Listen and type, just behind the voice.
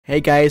Hey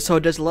guys, so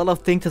there's a lot of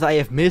things that I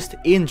have missed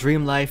in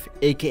Dreamlife,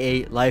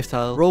 aka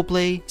lifestyle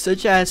roleplay,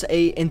 such as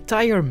an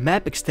entire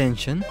map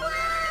extension,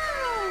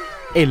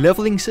 a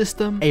leveling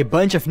system, a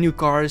bunch of new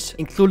cars,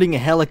 including a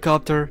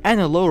helicopter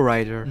and a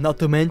lowrider. Not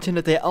to mention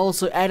that they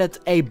also added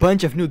a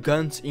bunch of new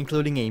guns,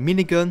 including a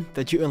minigun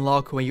that you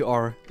unlock when you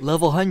are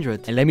level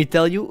 100. And let me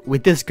tell you,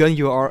 with this gun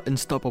you are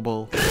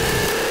unstoppable.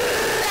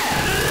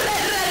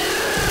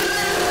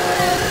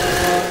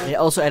 They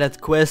also added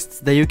quests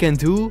that you can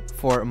do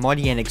for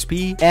money and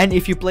XP, and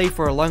if you play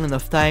for a long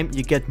enough time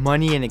you get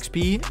money and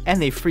XP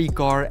and a free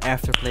car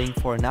after playing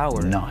for an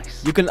hour.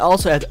 Nice. You can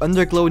also add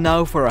underglow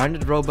now for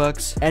 100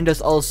 Robux, and there's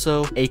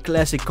also a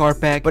classic car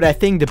pack, but I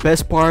think the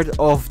best part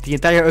of the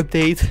entire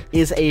update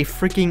is a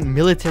freaking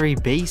military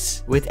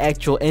base with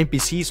actual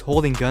NPCs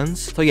holding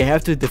guns. So you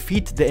have to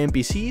defeat the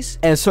NPCs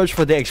and search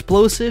for the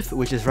explosive,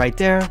 which is right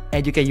there,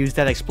 and you can use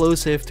that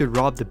explosive to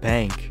rob the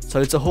bank.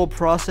 So it's a whole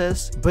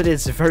process, but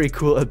it's a very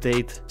cool update.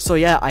 So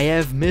yeah, I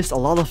have missed a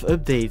lot of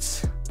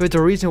updates. But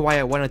the reason why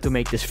I wanted to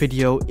make this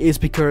video is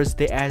because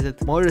they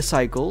added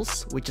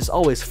motorcycles, which is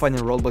always fun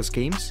in Roblox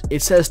games.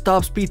 It says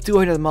top speed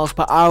 200 miles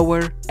per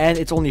hour and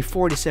it's only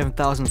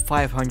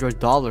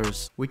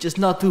 $47,500, which is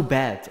not too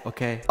bad,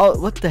 okay? Oh,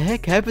 what the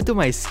heck happened to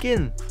my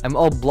skin? I'm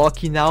all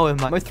blocky now and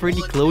my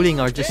 3D clothing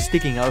are just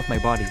sticking out of my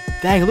body.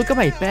 Dang, look at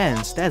my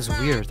pants. That's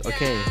weird.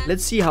 Okay,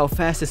 let's see how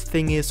fast this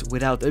thing is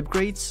without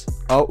upgrades.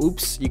 Oh,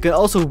 oops. You can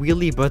also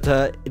wheelie, but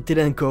it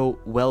didn't go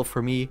well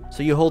for me.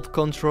 So you hold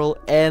control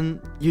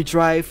and you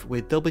drive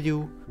with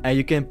W and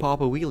you can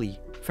pop a wheelie.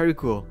 Very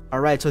cool.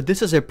 Alright, so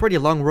this is a pretty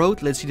long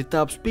road. Let's see the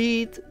top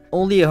speed.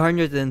 Only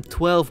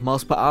 112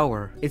 miles per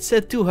hour. It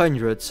said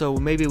 200, so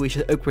maybe we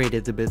should upgrade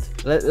it a bit.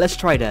 Let's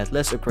try that.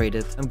 Let's upgrade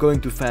it. I'm going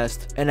too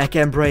fast and I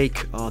can't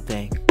brake. Oh,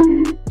 dang.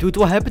 Dude,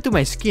 what happened to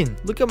my skin?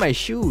 Look at my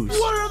shoes.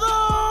 What are those?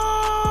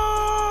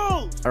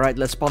 Alright,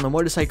 let's spawn the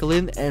motorcycle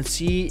in and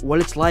see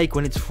what it's like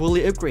when it's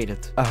fully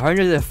upgraded.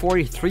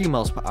 143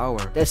 miles per hour.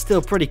 That's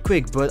still pretty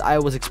quick, but I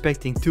was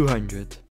expecting 200.